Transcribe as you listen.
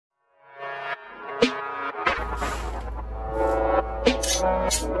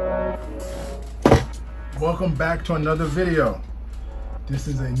Welcome back to another video. This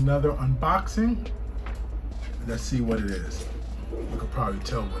is another unboxing. Let's see what it is. You can probably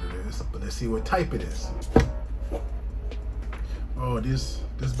tell what it is, but let's see what type it is. Oh, this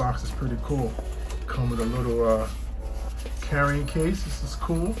box is pretty cool. Come with a little carrying case. This is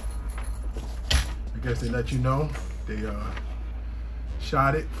cool. I guess they let you know. They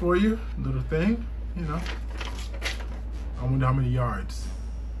shot it for you, little thing, you know. I wonder how many yards.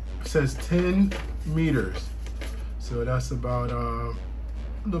 It says 10 meters. So that's about a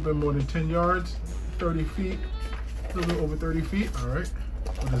little bit more than 10 yards, 30 feet, a little bit over 30 feet. All right,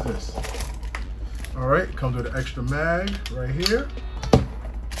 what is this? All right, comes with an extra mag right here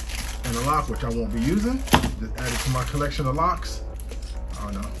and a lock, which I won't be using. Just add it to my collection of locks. I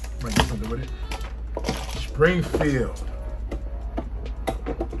don't know, might do something with it. Springfield.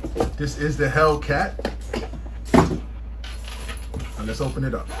 This is the HELLCAT. Now let's open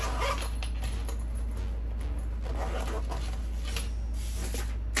it up.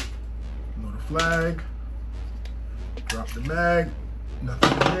 Load the flag. Drop the mag.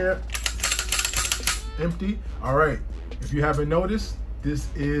 Nothing in there. Empty. All right. If you haven't noticed, this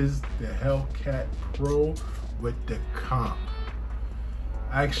is the HELLCAT Pro with the comp.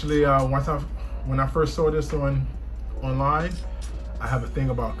 Actually, when I first saw this online, I have a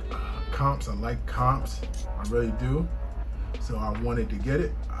thing about comps. I like comps. I really do. So I wanted to get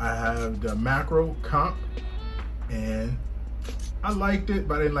it. I have the macro comp and I liked it,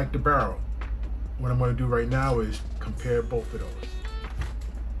 but I didn't like the barrel. What I'm gonna do right now is compare both of those.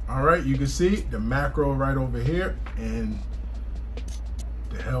 All right, you can see the macro right over here and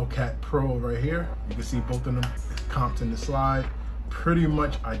the HELLCAT Pro right here. You can see both of them comps in the slide, pretty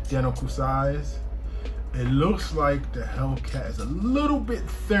much identical size. It looks like the HELLCAT is a little bit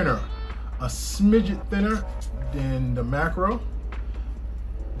thinner, a smidget thinner than the macro.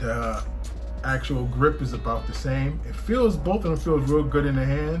 The actual grip is about the same. It feels, both of them feels real good in the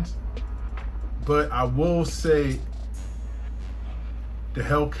hands, but I will say the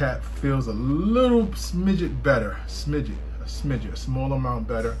HELLCAT feels a little smidget better, a small amount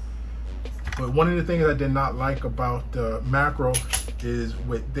better. But one of the things I did not like about the macro is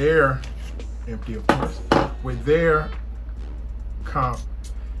with their, empty of course, with their comp,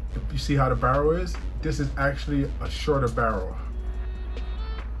 you see how the barrel is? This is actually a shorter barrel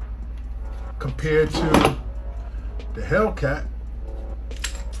compared to the HELLCAT.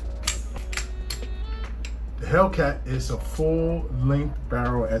 The HELLCAT is a full length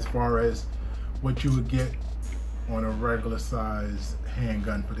barrel as far as what you would get on a regular size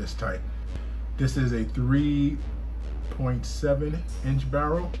handgun for this type. This is a 3.7 inch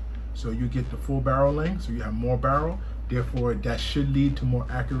barrel. So you get the full barrel length, so you have more barrel. Therefore, that should lead to more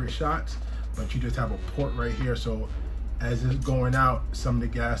accurate shots, but you just have a port right here. So as it's going out, some of the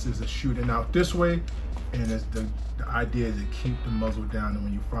gases are shooting out this way, and it's the idea is to keep the muzzle down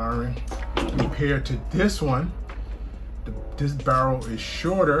when you're firing. Compared to this one, this barrel is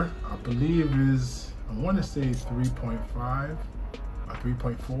shorter. I believe is, I want to say 3.5 or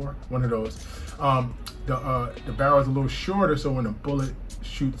 3.4, one of those. The barrel is a little shorter, so when a bullet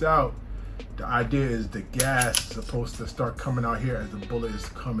shoots out, the idea is the gas is supposed to start coming out here as the bullet is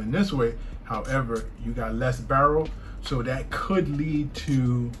coming this way. However, you got less barrel, so that could lead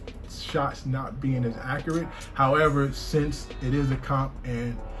to shots not being as accurate. However, since it is a comp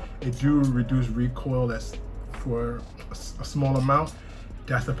and it do reduce recoil, that's for a small amount,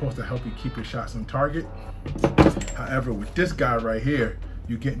 that's supposed to help you keep your shots on target. However, with this guy right here,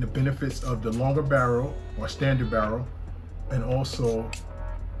 you're getting the benefits of the longer barrel or standard barrel, and also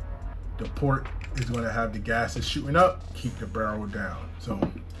the port is going to have the gases shooting up, keep the barrel down. So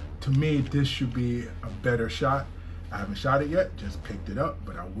to me, this should be a better shot. I haven't shot it yet, just picked it up,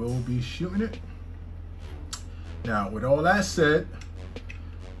 but I will be shooting it. Now, with all that said,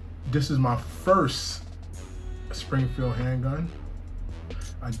 this is my first Springfield handgun.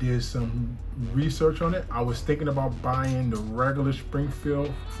 I did some research on it. I was thinking about buying the regular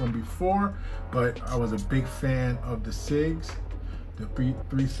Springfield from before, but I was a big fan of the SIGs, the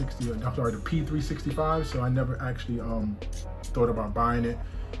P365, so I never actually thought about buying it.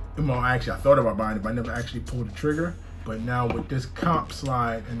 Well, actually, I thought about buying it, but I never actually pulled the trigger. But now with this comp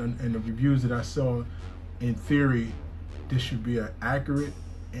slide and the reviews that I saw, in theory, this should be an accurate,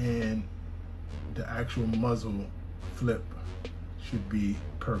 and the actual muzzle flip should be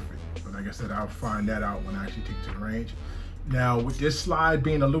perfect. But like I said, I'll find that out when I actually take it to the range. Now, with this slide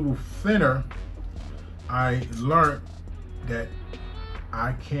being a little thinner, I learned that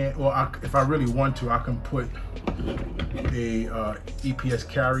I can't, well, if I really want to, I can put a EPS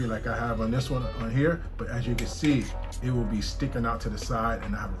carry like I have on this one on here, but as you can see, it will be sticking out to the side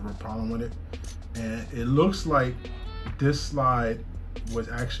and I have a real problem with it. And it looks like this slide was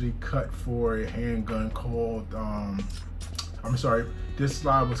actually cut for a handgun called, I'm sorry, this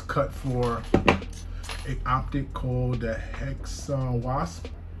slide was cut for an optic called the HELLCAT.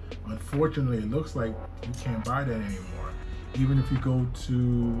 Unfortunately, it looks like you can't buy that anymore. Even if you go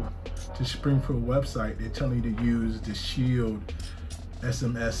to Springfield website, they're telling you to use the Shield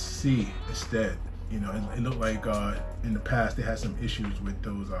RMSc instead. You know, it looked like in the past they had some issues with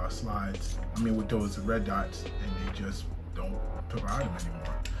those slides. I mean, with those red dots, and they just don't provide them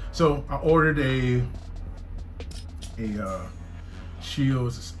anymore. So I ordered a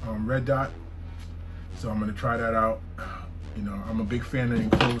Shield's red dot. So I'm gonna try that out. You know, I'm a big fan of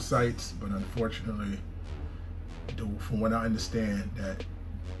enclosed sights, but unfortunately, from what I understand, that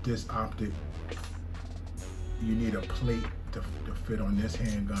this optic, you need a plate to fit on this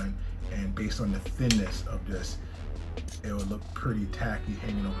handgun, and based on the thinness of this, it will look pretty tacky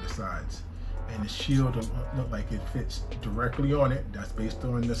hanging over the sides. And the Shield will look like it fits directly on it. That's based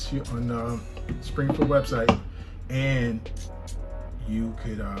on the Springfield website, and you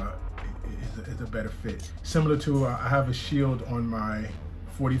could it's a better fit. Similar to I have a Shield on my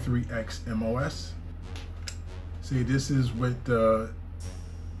 43X MOS. See, this is with the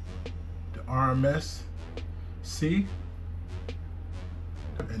RMSc,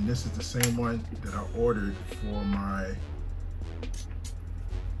 and this is the same one that I ordered for my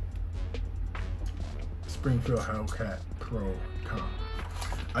Springfield HELLCAT Pro comp.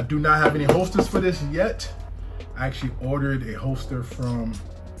 I do not have any holsters for this yet. I actually ordered a holster from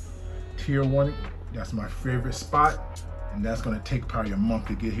Tier 1. That's my favorite spot, and that's gonna take probably a month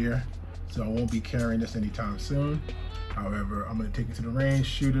to get here. So I won't be carrying this anytime soon. However, I'm gonna take it to the range,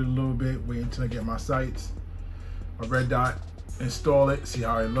 shoot it a little bit, wait until I get my sights, a red dot, install it, see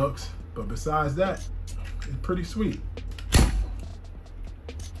how it looks. But besides that, it's pretty sweet.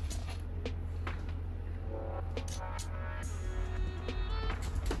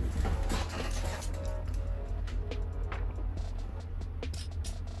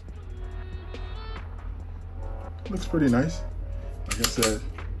 Looks pretty nice. Like I said,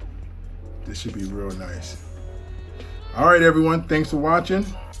 this should be real nice. All right, everyone, thanks for watching.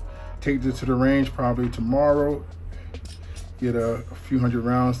 Take this to the range probably tomorrow. Get a few hundred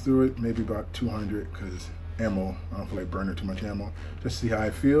rounds through it, maybe about 200, because ammo, I don't feel like burning too much ammo. Just see how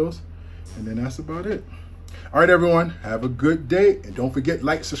it feels, and then that's about it. All right, everyone, have a good day, and don't forget,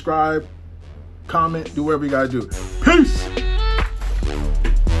 like, subscribe, comment, do whatever you gotta do. Peace!